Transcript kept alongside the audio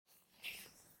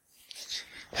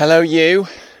Hello you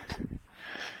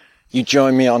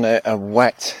join me on a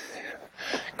wet,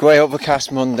 grey overcast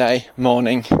Monday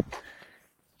morning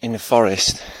in the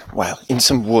forest, well, in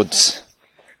some woods,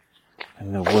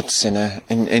 in the woods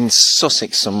in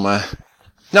Sussex somewhere,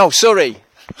 no, Surrey,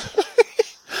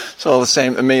 it's all the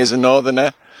same to me as a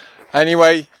northerner.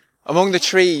 Anyway, among the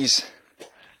trees,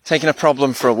 taking a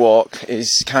problem for a walk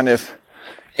is kind of,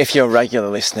 if you're a regular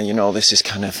listener, you know this is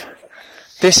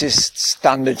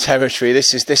standard territory.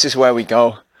 This is where we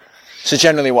go. So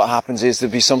generally what happens is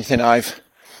there'll be something I've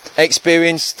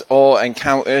experienced or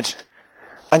encountered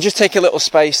and just take a little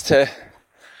space to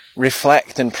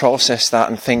reflect and process that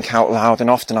and think out loud.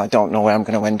 And often I don't know where I'm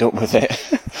going to end up with it.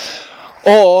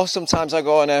 Or sometimes I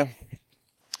go on a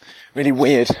really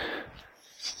weird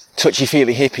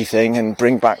touchy-feely hippie thing and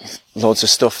bring back loads of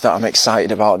stuff that I'm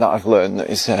excited about, that I've learned,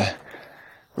 that is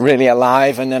really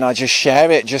alive, and then I just share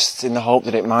it just in the hope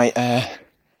that it might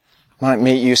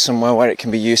meet you somewhere where it can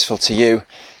be useful to you.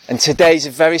 And today's a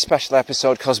very special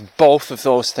episode because both of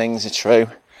those things are true.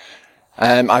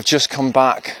 I've just come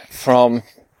back from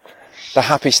the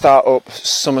Happy Startup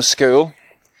Summer School,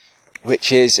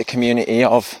 which is a community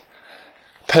of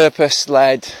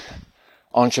purpose-led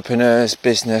entrepreneurs,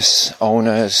 business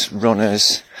owners,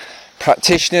 runners,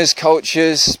 practitioners,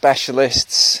 coaches,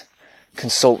 specialists,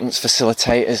 consultants,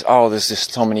 facilitators. Oh, there's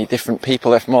just so many different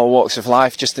people from all walks of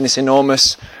life just in this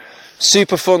enormous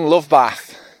Superfun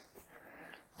Lovebath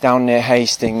down near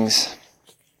Hastings.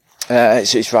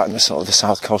 It's right on the sort of the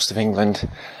south coast of England,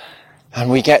 and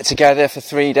we get together for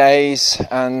 3 days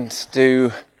and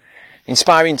do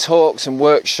inspiring talks and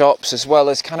workshops, as well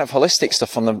as kind of holistic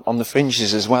stuff on the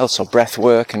fringes as well, so breath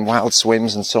work and wild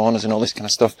swims and saunas and all this kind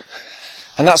of stuff.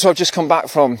 And that's what I've just come back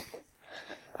from.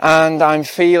 And I'm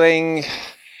feeling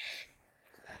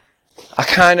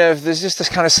there's just this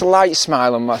kind of slight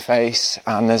smile on my face,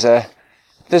 and there's a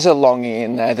longing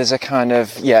in there. There's a kind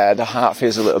of, the heart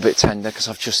feels a little bit tender because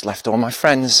I've just left all my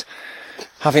friends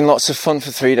having lots of fun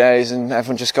for 3 days, and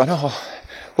everyone just going, oh,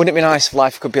 wouldn't it be nice if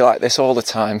life could be like this all the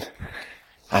time?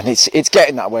 And it's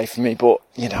getting that way for me, but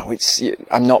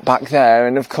I'm not back there.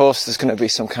 And of course there's going to be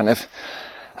some kind of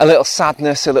a little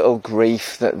sadness, a little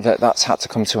grief that's had to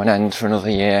come to an end for another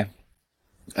year.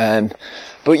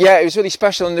 But yeah, it was really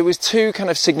special, and there was two kind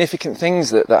of significant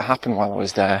things that happened while I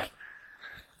was there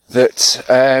that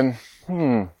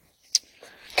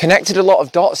connected a lot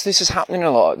of dots. This is happening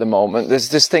a lot at the moment.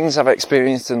 There's things I've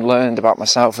experienced and learned about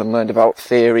myself and learned about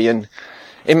theory, and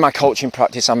in my coaching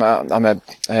practice, I'm a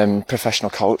professional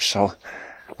coach, so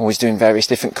always doing various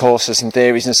different courses and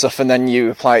theories and stuff, and then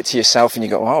you apply it to yourself and you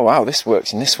go, oh wow, this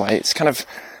works in this way. It's kind of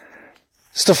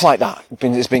stuff like that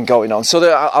has been going on. So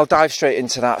I'll dive straight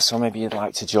into that, so maybe you'd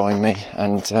like to join me,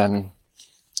 and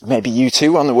maybe you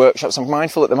too on the workshops. I'm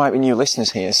mindful that there might be new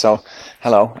listeners here, so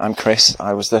hello, I'm Chris.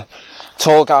 I was the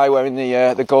tall guy wearing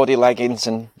the gaudy leggings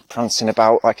and prancing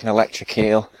about like an electric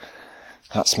eel.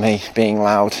 That's me, being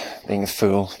loud, being a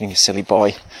fool, being a silly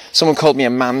boy. Someone called me a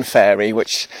man fairy,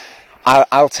 which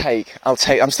I'll take.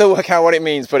 I'm still working out what it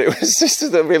means, but it was just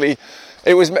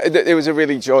it was a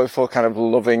really joyful, kind of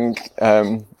loving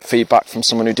feedback from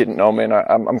someone who didn't know me, and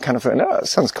I'm kind of no, it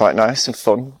sounds quite nice and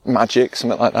fun, magic,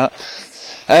 something like that.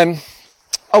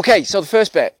 Okay, so the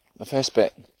first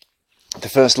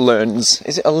learns.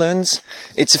 Is it a learns?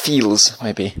 It's a feels,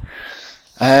 maybe.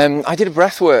 I did a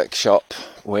breath workshop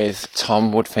with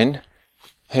Tom Woodfin,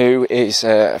 who is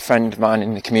a friend of mine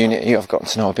in the community I've gotten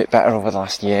to know a bit better over the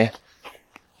last year.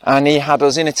 And he had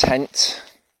us in a tent,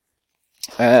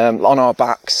 on our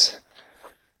backs,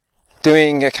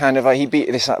 doing a kind of, he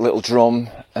beat this like little drum,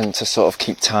 and to sort of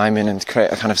keep timing and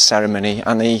create a kind of ceremony.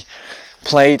 And he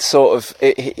played sort of,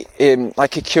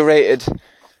 like a curated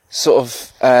sort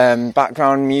of,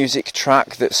 background music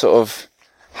track that sort of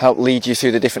helped lead you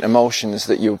through the different emotions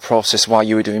that you process while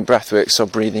you were doing breathwork. So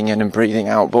breathing in and breathing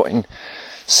out, but in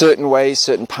certain ways,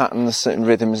 certain patterns, certain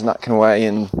rhythms and that kind of way.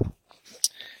 And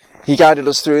he guided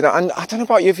us through that. And I don't know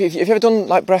about you, if you've ever done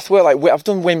like breath work, like I've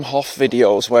done Wim Hof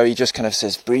videos where he just kind of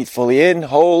says, breathe fully in,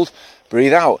 hold,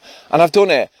 breathe out. And I've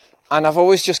done it, and I've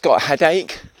always just got a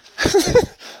headache.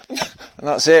 And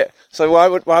that's it. So why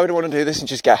would I want to do this and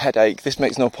just get a headache? This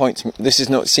makes no point to me.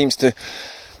 It seems to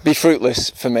be fruitless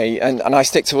for me. And I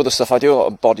stick to other stuff. I do a lot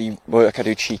of body work. I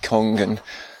do Qigong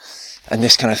and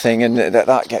this kind of thing. And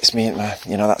that gets me in my,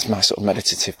 that's my sort of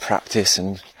meditative practice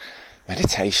and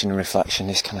meditation and reflection,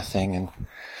 this kind of thing. And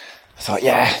I thought,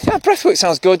 breathwork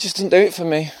sounds good, just didn't do it for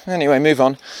me. Anyway, move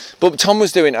on. But Tom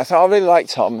was doing it. I thought I really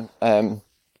liked Tom.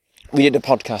 We did a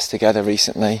podcast together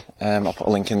recently. I'll put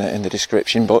a link in the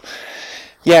description. But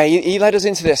yeah, he led us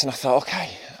into this, and I thought,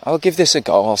 okay, I'll give this a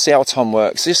go. I'll see how Tom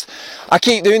works. I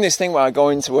keep doing this thing where I go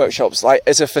into workshops, like,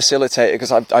 as a facilitator,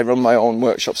 because I run my own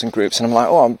workshops and groups, and I'm like,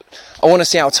 I want to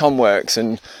see how Tom works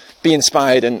and be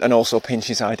inspired and also pinch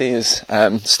his ideas,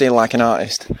 steal like an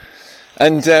artist.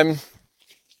 And,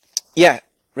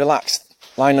 relaxed.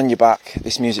 Lying on your back,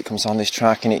 this music comes on, this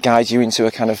track, and it guides you into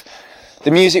a kind of...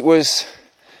 The music was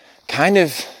kind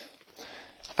of...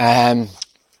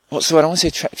 what's the word? I want to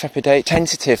say trepidate,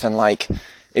 tentative, and like...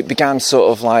 It began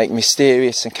sort of like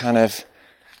mysterious and kind of...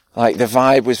 Like the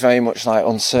vibe was very much like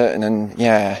uncertain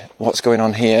and, what's going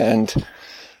on here? And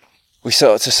we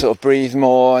started to sort of breathe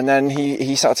more, and then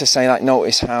he started to say, like,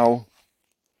 notice how...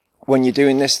 When you're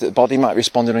doing this, the body might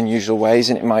respond in unusual ways,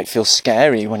 and it might feel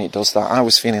scary when it does that. I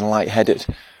was feeling lightheaded.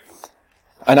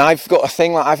 And I've got a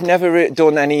thing, like, I've never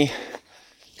done any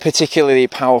particularly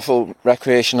powerful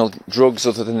recreational drugs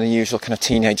other than the usual kind of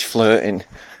teenage flirting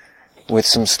with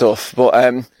some stuff.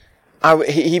 But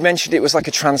he mentioned it was like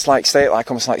a trance-like state,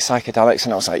 like almost like psychedelics,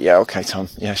 and I was like, yeah, okay, Tom,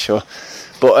 yeah, sure.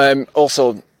 But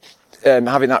also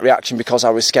having that reaction because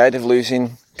I was scared of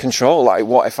losing control. Like,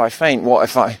 what if I faint? What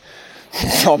if I...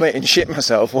 vomit and shit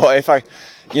myself? What if I,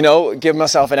 give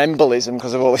myself an embolism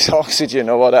because of all this oxygen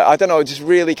or what? I don't know, just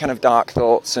really kind of dark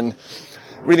thoughts and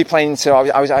really playing into,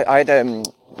 I had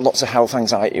lots of health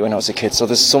anxiety when I was a kid, so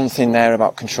there's something there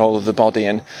about control of the body,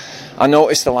 and I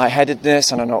noticed the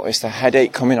lightheadedness and I noticed the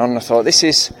headache coming on, and I thought,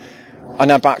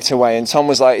 and I backed away, and Tom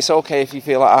was like, it's okay if you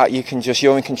feel like that,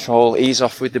 you're in control, ease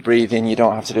off with the breathing, you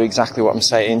don't have to do exactly what I'm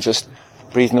saying, just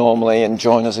breathe normally and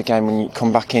join us again when you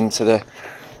come back into the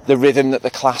rhythm that the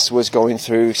class was going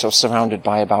through, so surrounded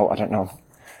by about,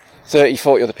 30,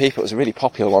 40 other people. It was a really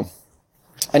popular one.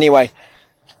 Anyway,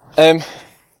 it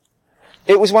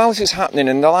was while this was happening,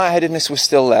 and the lightheadedness was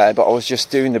still there, but I was just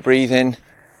doing the breathing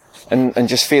and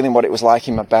just feeling what it was like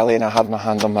in my belly, and I had my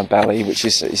hand on my belly, which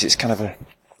is it's kind of a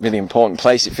really important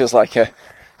place. It feels like a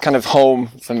kind of home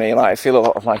for me. Like, I feel a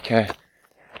lot of like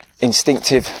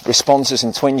instinctive responses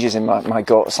and twinges in my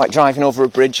gut. It's like driving over a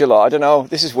bridge a lot. I don't know,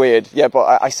 this is weird. Yeah,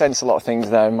 but I sense a lot of things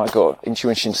there in my gut,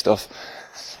 intuition stuff.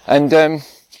 And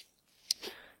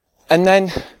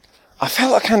then I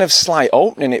felt a kind of slight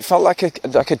opening. It felt like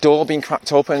a door being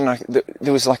cracked open, and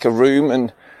there was like a room,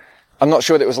 and I'm not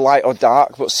sure whether it was light or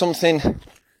dark, but something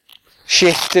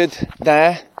shifted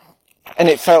there, and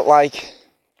it felt like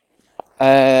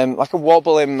a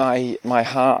wobble in my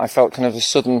heart. I felt kind of a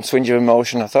sudden twinge of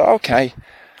emotion. I thought, okay,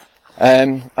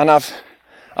 and I'm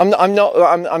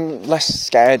less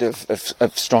scared of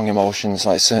strong emotions.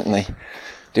 Like, certainly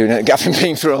doing it. I've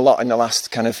been through a lot in the last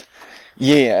kind of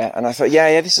year, and I thought,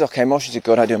 yeah, this is okay. Emotions are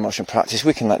good. I do emotion practice.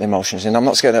 We can let the emotions in. I'm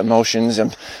not scared of emotions.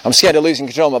 I'm scared of losing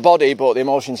control of my body, but the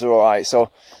emotions are all right.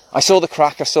 So I saw the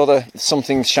crack. I saw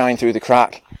something shine through the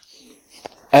crack,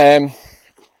 and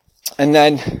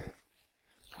then.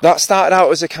 That started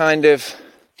out as a kind of,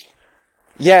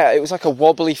 it was like a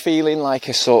wobbly feeling, like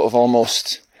a sort of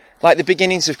almost, like the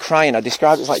beginnings of crying. I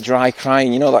described it as like dry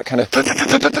crying, that kind of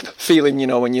feeling,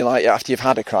 when you like, after you've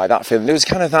had a cry, that feeling. It was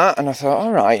kind of that, and I thought,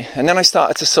 all right. And then I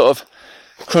started to sort of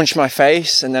crunch my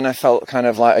face, and then I felt kind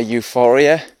of like a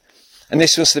euphoria. And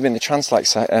this must have been the trance-like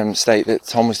state that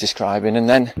Tom was describing. And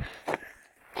then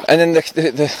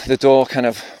the door kind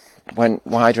of went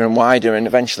wider and wider, and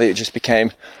eventually it just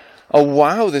became, oh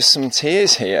wow, there's some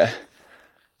tears here.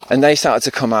 And they started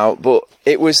to come out, but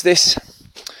it was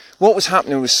what was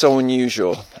happening was so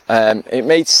unusual. It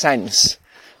made sense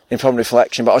upon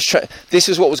reflection, but this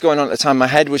was what was going on at the time. My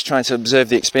head was trying to observe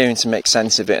the experience and make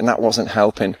sense of it, and that wasn't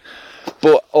helping.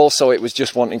 But also it was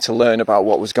just wanting to learn about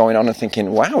what was going on and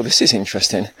thinking, wow, this is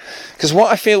interesting. Because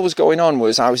what I feel was going on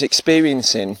was I was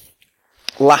experiencing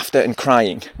laughter and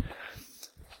crying,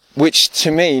 which to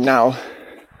me now,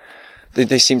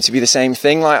 they seem to be the same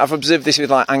thing. Like, I've observed this with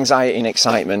like anxiety and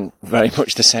excitement, very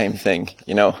much the same thing,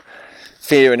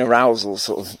 fear and arousal,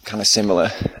 sort of kind of similar.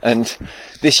 And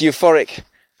this euphoric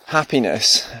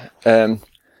happiness, and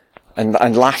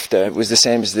laughter was the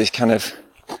same as this kind of,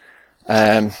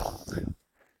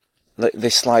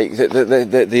 this like,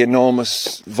 the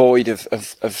enormous void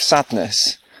of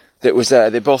sadness that was there.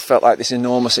 They both felt like this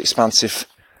enormous expansive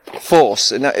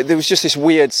force. And there was just this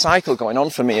weird cycle going on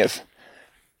for me of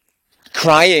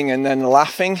crying and then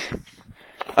laughing.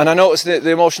 And I noticed that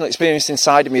the emotional experience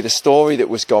inside of me, the story that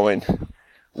was going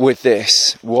with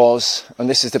this was, and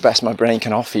this is the best my brain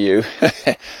can offer you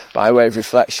by way of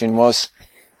reflection, was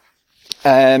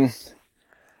I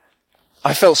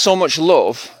felt so much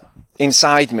love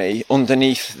inside me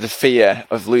underneath the fear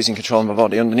of losing control of my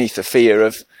body, underneath the fear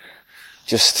of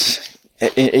just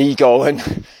ego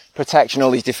and protection,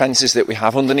 all these defences that we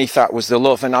have. Underneath that was the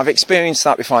love, and I've experienced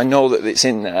that before. I know that it's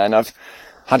in there, and I've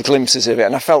had glimpses of it,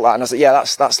 and I felt that, and I was like, yeah,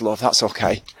 that's love, that's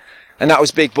okay. And that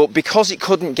was big, but because it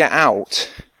couldn't get out,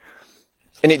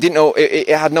 and it didn't know, it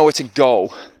had nowhere to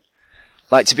go,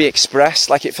 like to be expressed,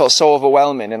 like it felt so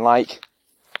overwhelming, and like,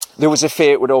 there was a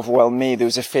fear it would overwhelm me, there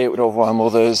was a fear it would overwhelm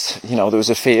others, you know, there was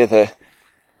a fear that,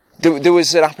 there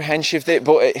was an apprehension of it,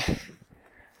 but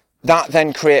that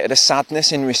then created a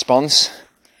sadness in response.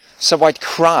 So I'd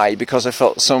cry because I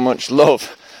felt so much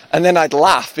love. And then I'd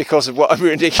laugh because of what a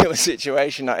ridiculous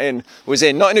situation I was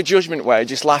in. Not in a judgment way,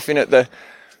 just laughing at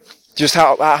just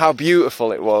how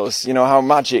beautiful it was. You know, how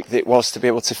magic it was to be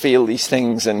able to feel these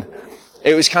things. And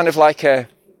it was kind of like a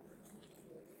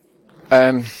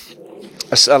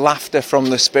laughter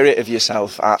from the spirit of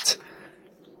yourself at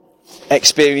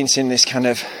experiencing this kind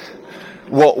of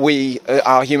what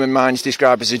our human minds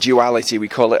describe as a duality. We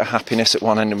call it a happiness at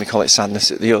one end and we call it sadness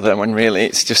at the other, when really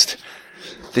it's just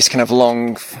this kind of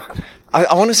long,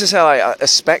 I wanted to say like a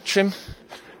spectrum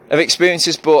of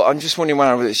experiences, but I'm just wondering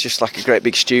whether it's just like a great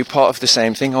big stew pot of the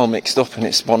same thing all mixed up, and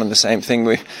it's one and the same thing.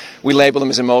 We label them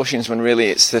as emotions when really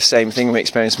it's the same thing. We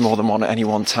experience more than one at any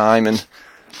one time, and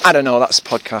I don't know, that's a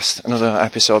podcast, another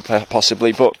episode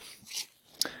possibly, but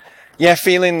yeah,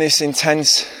 feeling this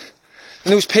intense. And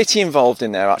there was pity involved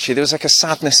in there, actually. There was like a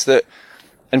sadness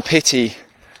and pity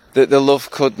that the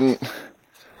love couldn't,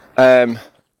 the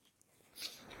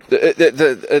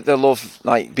love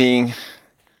like being,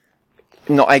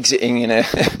 not exiting in a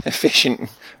efficient,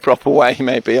 proper way,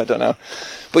 maybe, I don't know.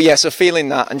 But yeah, so feeling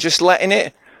that and just letting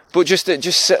it, but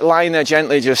just lying there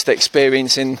gently, just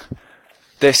experiencing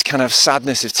this kind of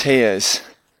sadness of tears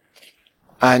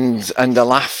and the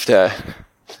laughter.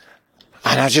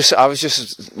 And I was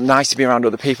just nice to be around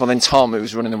other people. And then Tom, who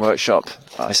was running the workshop,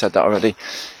 I said that already,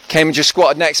 came and just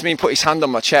squatted next to me and put his hand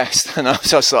on my chest. And I was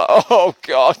just like, oh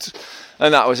God.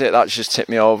 And that was it. That just tipped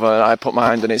me over. And I put my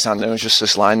hand on his hand and I was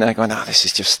just lying there going, this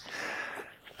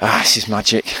is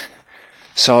magic.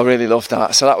 So I really loved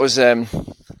that. So that was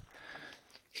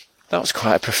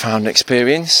quite a profound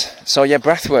experience. So yeah,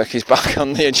 breathwork is back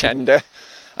on the agenda.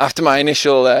 After my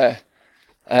initial,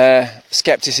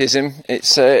 skepticism, it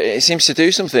seems to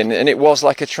do something, and it was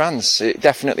like a trance. It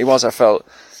definitely was. I felt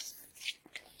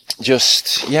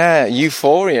just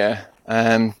euphoria.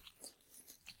 I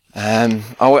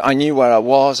knew where I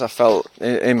was. I felt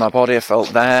in my body. I felt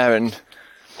there, and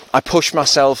I pushed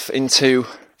myself into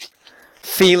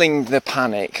feeling the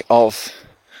panic of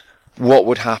what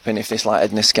would happen if this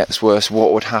lightheadedness gets worse.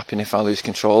 What would happen if I lose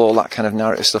control? All that kind of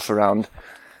narrative stuff around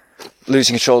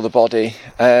losing control of the body.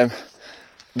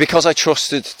 Because I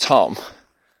trusted Tom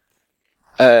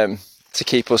to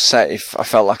keep us safe, I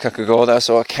felt like I could go there,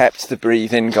 so I kept the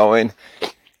breathing going,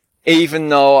 even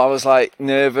though I was like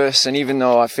nervous, and even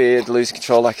though I feared losing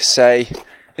control, like I say,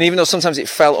 and even though sometimes it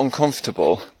felt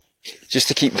uncomfortable, just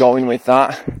to keep going with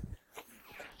that,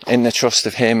 in the trust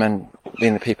of him and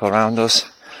being the people around us.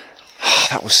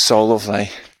 That was so lovely.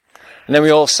 And then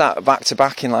we all sat back to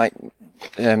back in like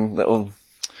little,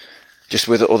 just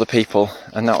with other people,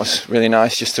 and that was really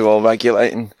nice, just to all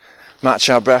regulate and match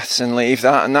our breaths and leave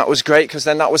that. And that was great, because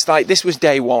then that was like, this was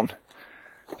day one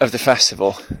of the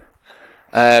festival.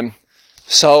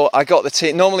 So I got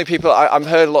the normally people, I've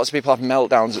heard lots of people have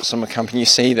meltdowns at summer camp, and you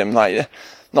see them like,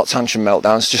 not tantrum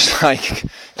meltdowns, just like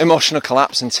emotional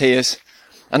collapse and tears.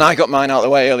 And I got mine out of the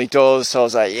way early doors, so I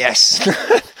was like, yes,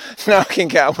 now I can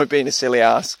get on with being a silly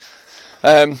ass.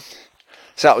 So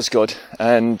that was good.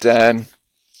 And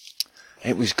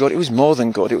it was good. It was more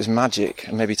than good. It was magic.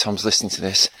 And maybe Tom's listening to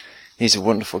this. He's a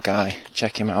wonderful guy.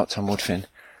 Check him out, Tom Woodfin.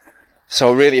 So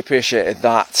I really appreciated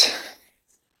that.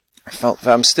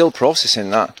 I'm still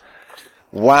processing that.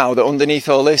 Wow, that underneath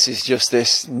all this is just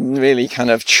this really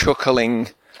kind of chuckling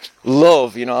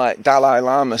love, you know, like Dalai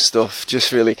Lama stuff.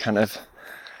 Just really kind of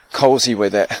cozy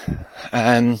with it.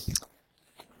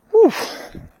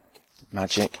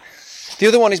 Magic. The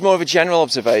other one is more of a general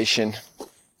observation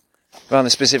around the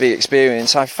specific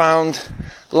experience. I found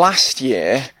last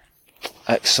year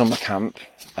at Summercamp,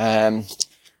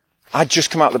 I'd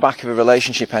just come out the back of a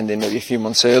relationship ending maybe a few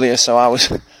months earlier, so I was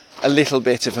a little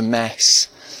bit of a mess.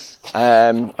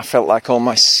 I felt like all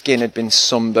my skin had been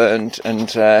sunburned, and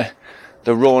the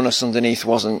rawness underneath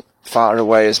wasn't far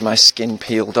away as my skin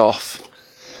peeled off.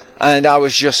 And I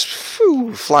was just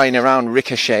flying around,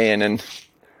 ricocheting, and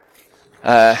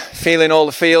feeling all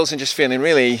the feels, and just feeling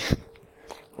really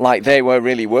like they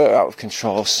really were out of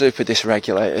control, super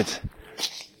dysregulated,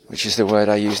 which is the word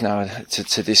I use now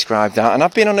to describe that. And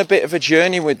I've been on a bit of a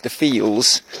journey with the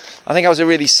feels. I think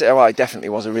I definitely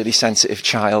was a really sensitive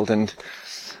child, and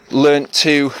learnt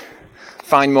to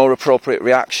find more appropriate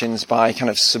reactions by kind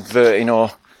of subverting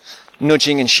or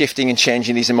nudging and shifting and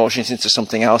changing these emotions into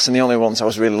something else. And the only ones I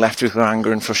was really left with were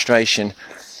anger and frustration,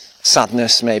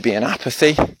 sadness, maybe, and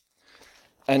apathy.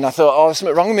 And I thought, there's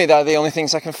something wrong with me. They're the only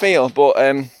things I can feel. But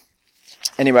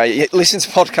anyway, listen to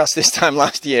podcasts this time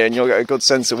last year and you'll get a good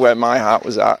sense of where my heart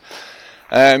was at.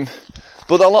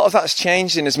 But a lot of that's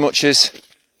changed in as much as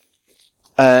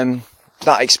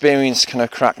that experience kind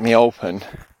of cracked me open.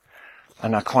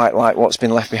 And I quite like what's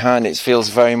been left behind. It feels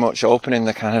very much open in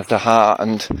the kind of the heart,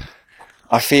 and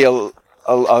I feel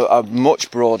a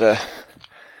much broader,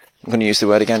 I'm going to use the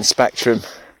word again, spectrum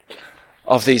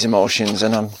of these emotions,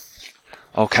 and I'm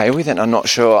okay with it. I'm not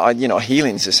sure,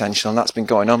 healing's essential, and that's been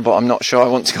going on, but I'm not sure I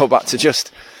want to go back to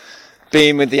just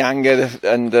being with the anger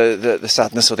and the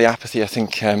sadness or the apathy. I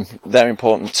think they're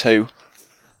important too.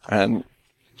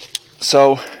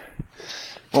 So,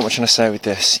 what am I trying to say with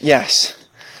this? Yes.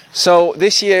 So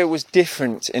this year was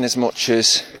different in as much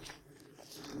as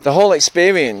the whole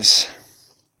experience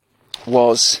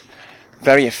was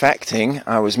very affecting.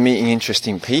 I was meeting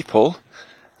interesting people.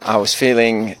 I was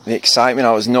feeling the excitement.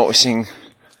 I was noticing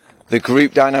the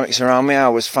group dynamics around me. I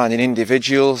was finding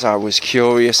individuals I was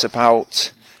curious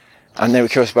about, and they were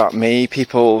curious about me.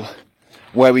 People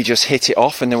where we just hit it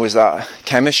off, and there was that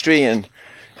chemistry and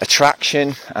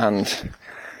attraction and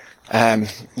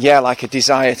like a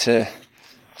desire to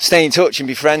stay in touch and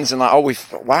be friends, and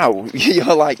wow,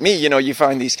 you're like me, you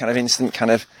find these kind of instant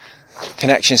kind of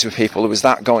connections with people. There was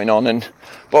that going on,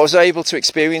 but I was able to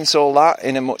experience all that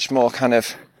in a much more kind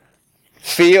of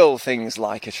feel things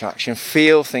like attraction,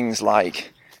 feel things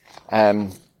like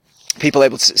people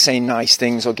able to say nice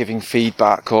things or giving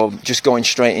feedback or just going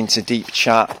straight into deep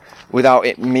chat without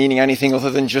it meaning anything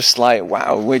other than just like,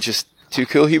 wow, we're just two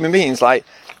cool human beings. Like,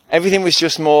 everything was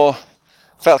just more,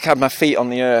 felt like I had my feet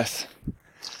on the earth.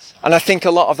 And I think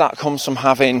a lot of that comes from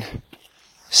having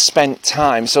spent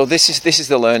time. So this is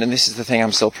the learn, and this is the thing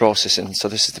I'm still processing. So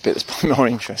this is the bit that's probably more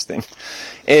interesting,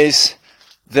 is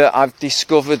that I've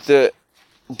discovered that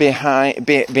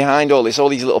behind all this, all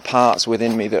these little parts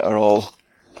within me that have all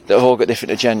got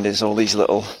different agendas. All these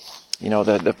little,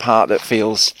 the part that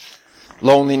feels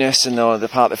loneliness, and the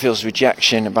part that feels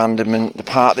rejection, abandonment, the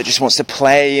part that just wants to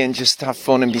play and just have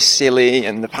fun and be silly,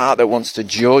 and the part that wants to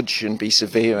judge and be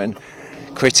severe and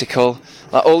critical.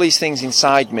 Like, all these things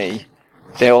inside me,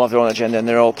 they all have their own agenda, and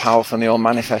they're all powerful, and they all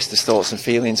manifest as thoughts and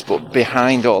feelings. But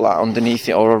behind all that, underneath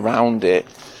it or around it,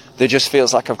 there just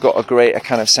feels like I've got a greater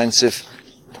kind of sense of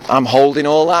I'm holding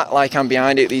all that, like I'm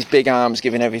behind it, these big arms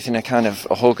giving everything a kind of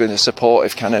a hug and a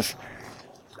supportive kind of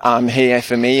I'm here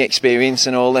for me experience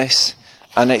and all this.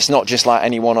 And it's not just like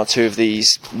any one or two of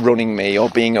these running me or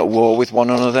being at war with one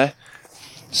another.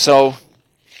 So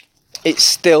it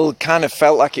still kind of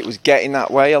felt like it was getting that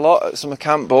way a lot at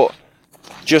Summercamp, but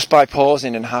just by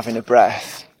pausing and having a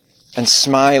breath and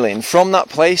smiling from that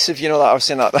place of, that I was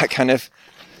saying, that kind of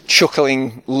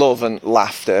chuckling love and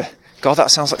laughter. God,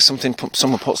 that sounds like something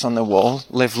someone puts on the wall.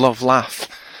 Live, love, laugh.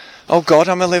 Oh God,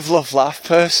 I'm a live, love, laugh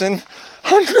person.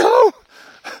 Oh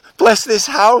no! Bless this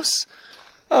house.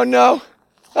 Oh no.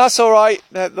 That's alright.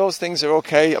 Those things are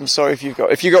okay. I'm sorry if you've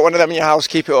got one of them in your house,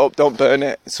 keep it up, don't burn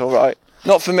it. It's alright.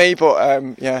 Not for me, but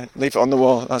leave it on the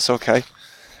wall. That's okay.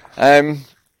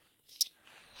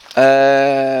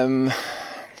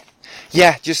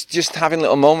 Just having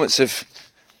little moments of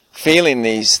feeling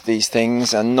these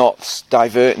things and not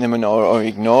diverting them or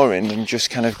ignoring, and just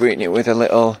kind of greeting it with a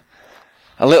little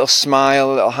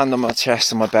smile, a little hand on my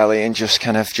chest and my belly, and just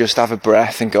have a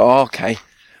breath and go, okay.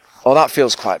 Oh, that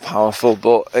feels quite powerful,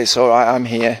 but it's alright, I'm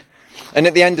here. And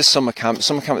at the end of Summercamp,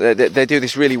 they do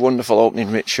this really wonderful opening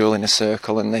ritual in a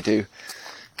circle, and they do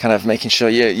kind of making sure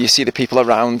you see the people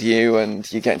around you,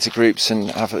 and you get into groups and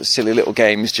have silly little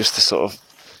games just to sort of,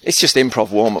 it's just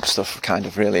improv warm-up stuff, kind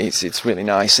of, really. It's really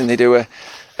nice. And they do a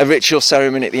ritual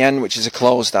ceremony at the end, which is a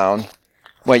close down,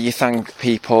 where you thank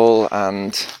people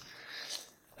and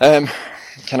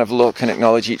kind of look and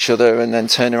acknowledge each other, and then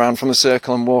turn around from the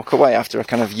circle and walk away after a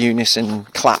kind of unison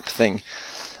clap thing.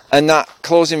 And that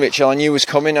closing ritual I knew was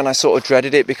coming, and I sort of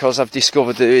dreaded it, because I've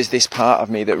discovered there is this part of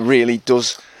me that really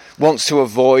wants to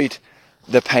avoid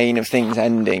the pain of things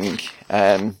ending,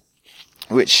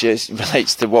 which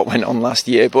relates to what went on last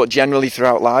year, but generally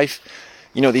throughout life,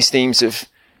 these themes of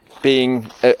being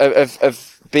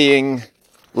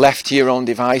left to your own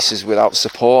devices without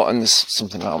support. And there's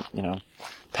something about,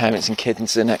 parents and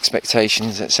kids and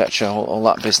expectations, etc., all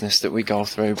that business that we go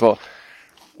through. But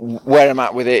where I'm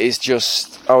at with it is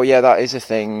just, oh yeah, that is a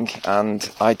thing,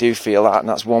 and I do feel that, and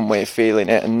that's one way of feeling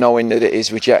it, and knowing that it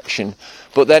is rejection.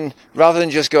 But then, rather than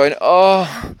just going,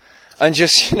 oh, and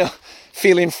just,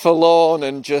 feeling forlorn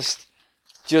and just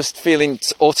feeling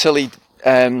utterly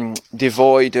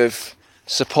devoid of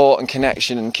support and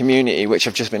connection and community, which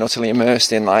I've just been utterly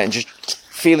immersed in, like, and just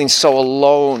feeling so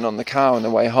alone on the car on the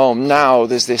way home. Now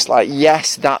there's this, like,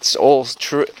 yes, that's all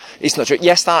true. It's not true.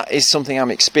 Yes, that is something I'm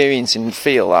experiencing and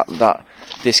feel, that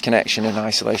disconnection and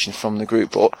isolation from the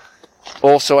group, but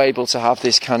also able to have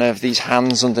this kind of, these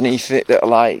hands underneath it that are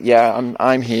like, yeah,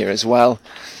 I'm here as well.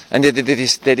 And they did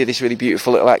this really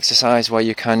beautiful little exercise where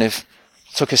you kind of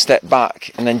took a step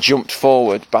back and then jumped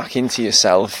forward back into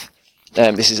yourself.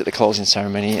 This is at the closing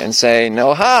ceremony, and saying,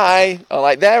 oh, hi, or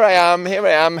like, there I am, here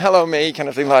I am, hello me, kind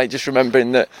of thing, like, just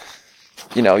remembering that,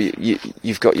 you know,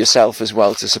 you've got yourself as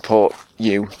well to support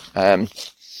you,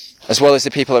 as well as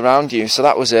the people around you. So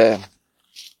that was a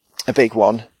big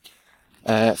one,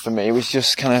 for me. It was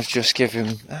just kind of just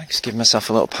giving myself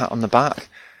a little pat on the back,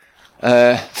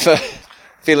 for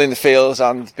feeling the feels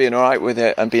and being alright with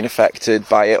it and being affected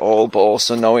by it all, but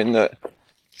also knowing that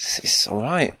it's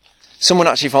alright. Someone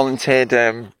actually volunteered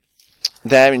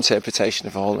their interpretation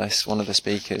of all this, one of the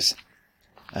speakers,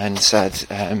 and said,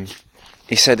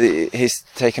 he said his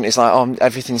take on it is like, oh,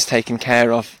 everything's taken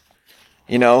care of.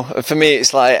 You know, for me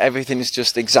it's like everything is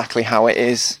just exactly how it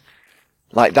is.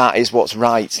 Like, that is what's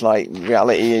right. Like,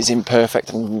 reality is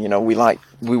imperfect, and, you know, we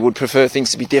would prefer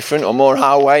things to be different or more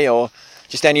our way or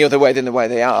just any other way than the way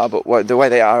they are, but the way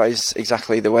they are is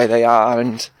exactly the way they are.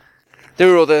 And there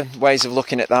are other ways of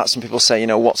looking at that. Some people say, you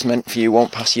know, what's meant for you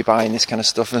won't pass you by and this kind of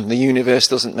stuff, and the universe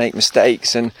doesn't make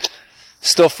mistakes and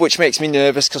stuff, which makes me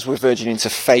nervous because we're verging into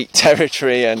fate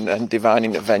territory and divine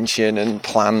intervention and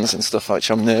plans and stuff,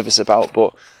 which I'm nervous about.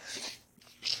 But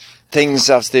things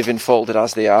as they've unfolded,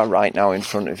 as they are right now in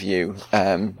front of you,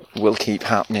 will keep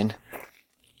happening.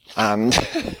 And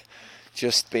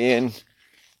just being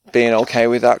okay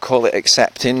with that. Call it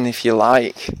accepting if you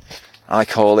like. I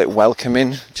call it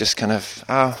welcoming, just kind of,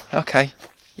 oh, okay,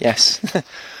 yes.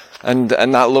 and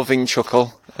that loving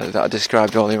chuckle that I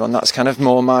described earlier on, that's kind of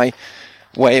more my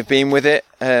way of being with it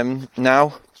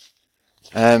now,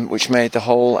 which made the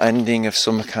whole ending of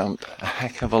Summercamp a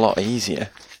heck of a lot easier.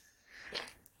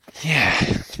 Yeah.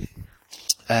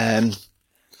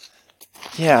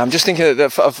 Yeah, I'm just thinking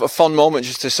of a fun moment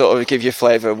just to sort of give you a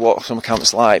flavour of what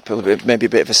Summercamp's like, maybe a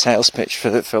bit of a sales pitch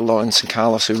for Lawrence and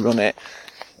Carlos who run it.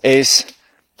 Is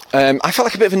I felt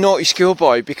like a bit of a naughty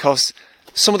schoolboy because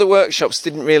some of the workshops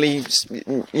didn't really,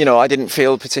 you know, I didn't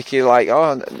feel particularly like,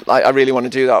 oh, I really want to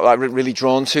do that, like really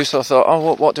drawn to. So I thought,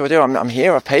 oh, what do I do? I'm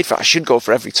here, I've paid for it, I should go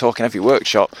for every talk and every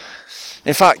workshop.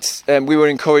 In fact, we were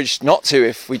encouraged not to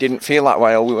if we didn't feel that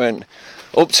way or we weren't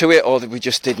up to it or that we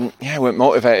just weren't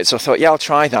motivated. So I thought, yeah, I'll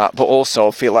try that, but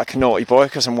also feel like a naughty boy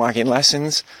because I'm wagging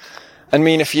lessons. And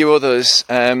me and a few others,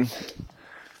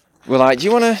 we're like, do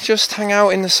you want to just hang out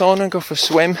in the sauna and go for a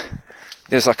swim?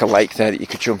 There's like a lake there that you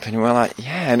could jump in. And we're like,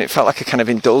 yeah, and it felt like a kind of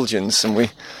indulgence and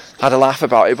we had a laugh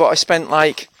about it. But I spent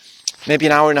like maybe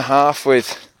an hour and a half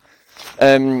with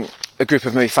a group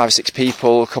of maybe 5 or 6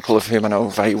 people, a couple of whom I know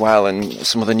very well and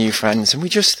some other new friends. And we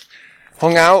just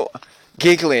hung out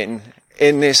giggling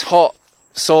in this hot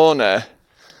sauna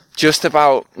just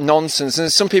about nonsense.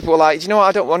 And some people were like, do you know what,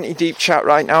 I don't want any deep chat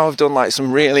right now. I've done like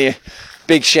some really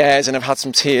big shares and I've had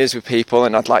some tears with people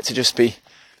and I'd like to just be,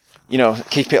 you know,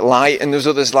 keep it light. And there's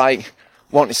others like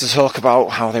wanting to talk about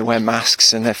how they wear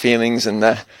masks and their feelings and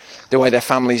the way their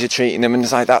families are treating them, and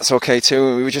it's like, that's okay too.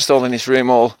 And we were just all in this room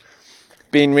all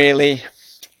being really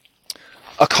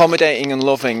accommodating and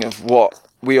loving of what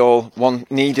we all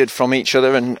needed from each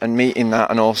other and meeting that,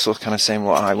 and also kind of saying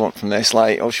what I want from this,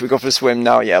 like, oh, should we go for a swim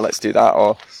now? Yeah, let's do that.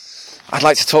 Or I'd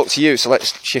like to talk to you, so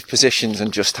let's shift positions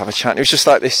and just have a chat. And it was just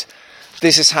like this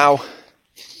is how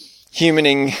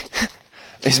humaning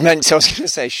is meant to. I was going to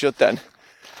say should then.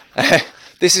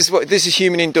 This is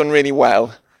humaning done really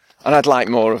well, and I'd like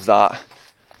more of that,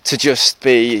 to just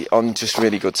be on just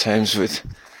really good terms with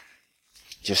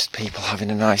just people having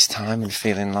a nice time and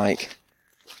feeling like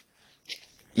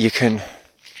you can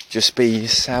just be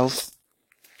yourself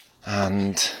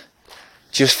and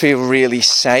just feel really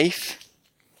safe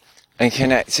and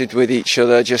connected with each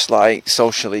other, just like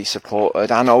socially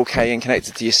supported and okay and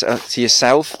connected to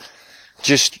yourself.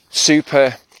 Just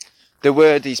super. The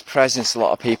word is presence to a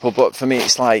lot of people, but for me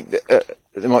it's like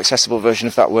the more accessible version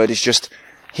of that word is just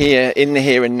here, in the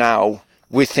here and now,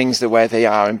 with things the way they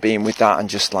are and being with that, and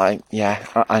just like, yeah,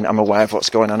 I'm aware of what's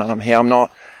going on and I'm here. I'm not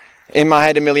in my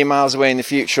head a million miles away in the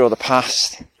future or the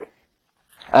past.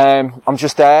 I'm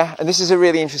just there. And this is a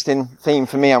really interesting theme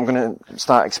for me. I'm going to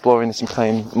start exploring this and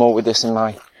playing more with this in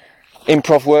my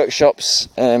improv workshops,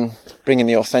 bringing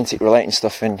the authentic relating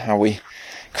stuff in, how we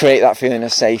create that feeling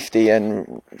of safety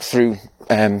and through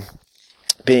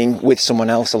being with someone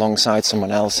else, alongside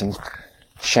someone else, and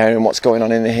sharing what's going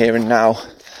on in the here and now.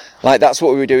 Like, that's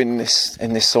what we were doing in this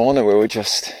sauna. We were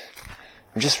just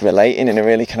relating in a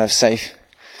really kind of safe,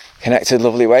 connected,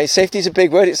 lovely way. Safety is a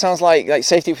big word. It sounds like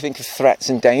safety, we think of threats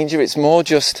and danger. It's more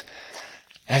just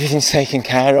everything's taken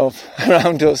care of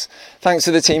around us. Thanks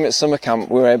to the team at Summercamp,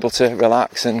 we were able to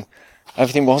relax and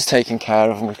everything was taken care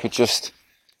of, and we could just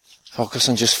focus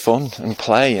on just fun and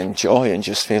play and joy and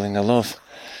just feeling the love.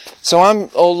 So I'm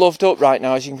all loved up right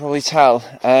now, as you can probably tell.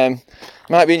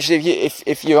 Might be interesting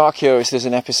if you are curious. There's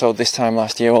an episode this time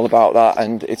last year all about that,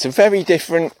 and it's a very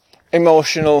different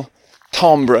emotional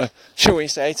timbre, shall we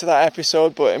say, to that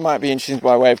episode. But it might be interesting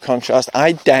by way of contrast.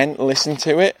 I didn't listen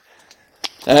to it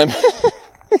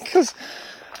because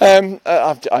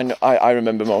I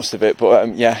remember most of it.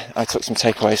 But yeah, I took some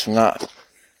takeaways from that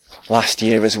last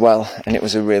year as well, and it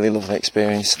was a really lovely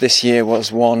experience. This year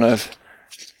was one of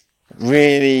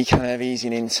really kind of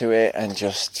easing into it and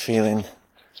just feeling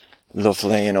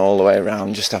lovely and all the way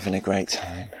around, just having a great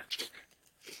time.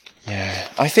 Yeah,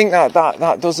 I think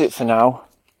that does it for now.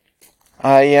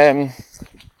 I'm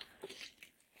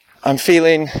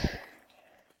feeling,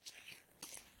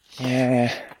 kind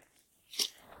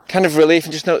of relief,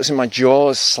 and just noticing my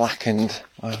jaw's slackened.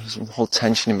 There's a whole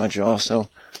tension in my jaw, so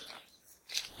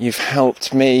you've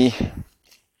helped me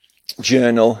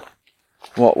journal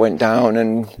what went down,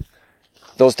 and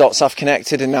those dots have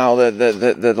connected, and now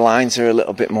the lines are a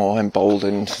little bit more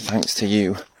emboldened thanks to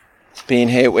you being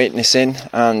here witnessing.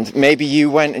 And maybe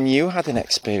you went and you had an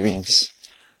experience,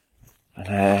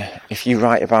 and if you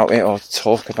write about it or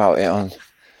talk about it on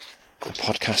a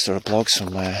podcast or a blog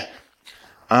somewhere,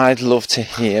 I'd love to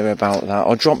hear about that.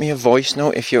 Or drop me a voice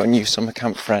note if you're a new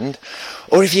Summercamp friend,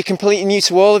 or if you're completely new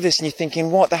to all of this and you're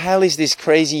thinking, what the hell is this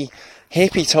crazy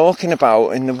hippie talking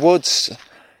about in the woods,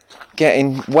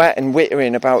 getting wet and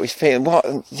wittering about his feeling? What?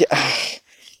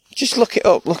 Just look it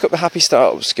up. Look up the Happy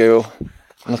Startup School,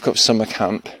 and look up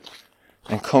Summercamp,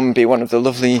 and come be one of the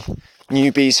lovely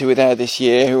newbies who were there this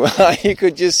year, who you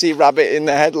could just see rabbit in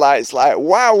the headlights, like,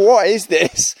 wow, what is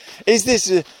this? Is this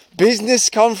a business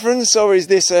conference, or is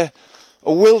this a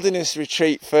wilderness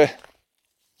retreat for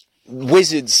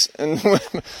wizards and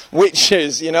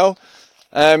witches, you know?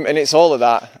 And it's all of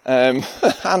that,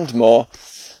 and more.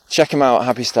 Check them out,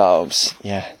 Happy Startups.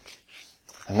 Yeah.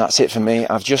 And that's it for me.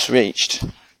 I've just reached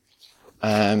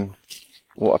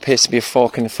what appears to be a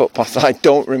fork in the footpath that I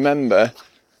don't remember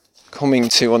coming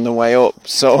to on the way up.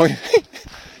 So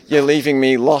you're leaving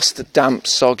me lost, damp,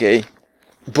 soggy,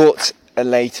 but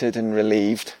elated and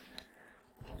relieved.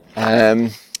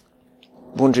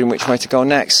 Wondering which way to go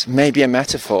next. Maybe a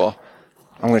metaphor.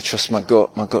 I'm going to trust my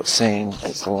gut. My gut's saying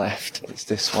it's left. It's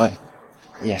this way.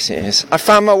 Yes, it is. I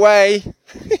found my way.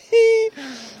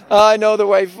 I know the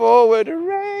way forward.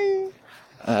 Hooray!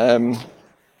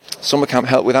 Summercamp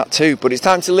helped with that too. But it's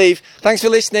time to leave. Thanks for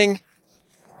listening.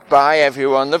 Bye,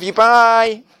 everyone. Love you.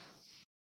 Bye.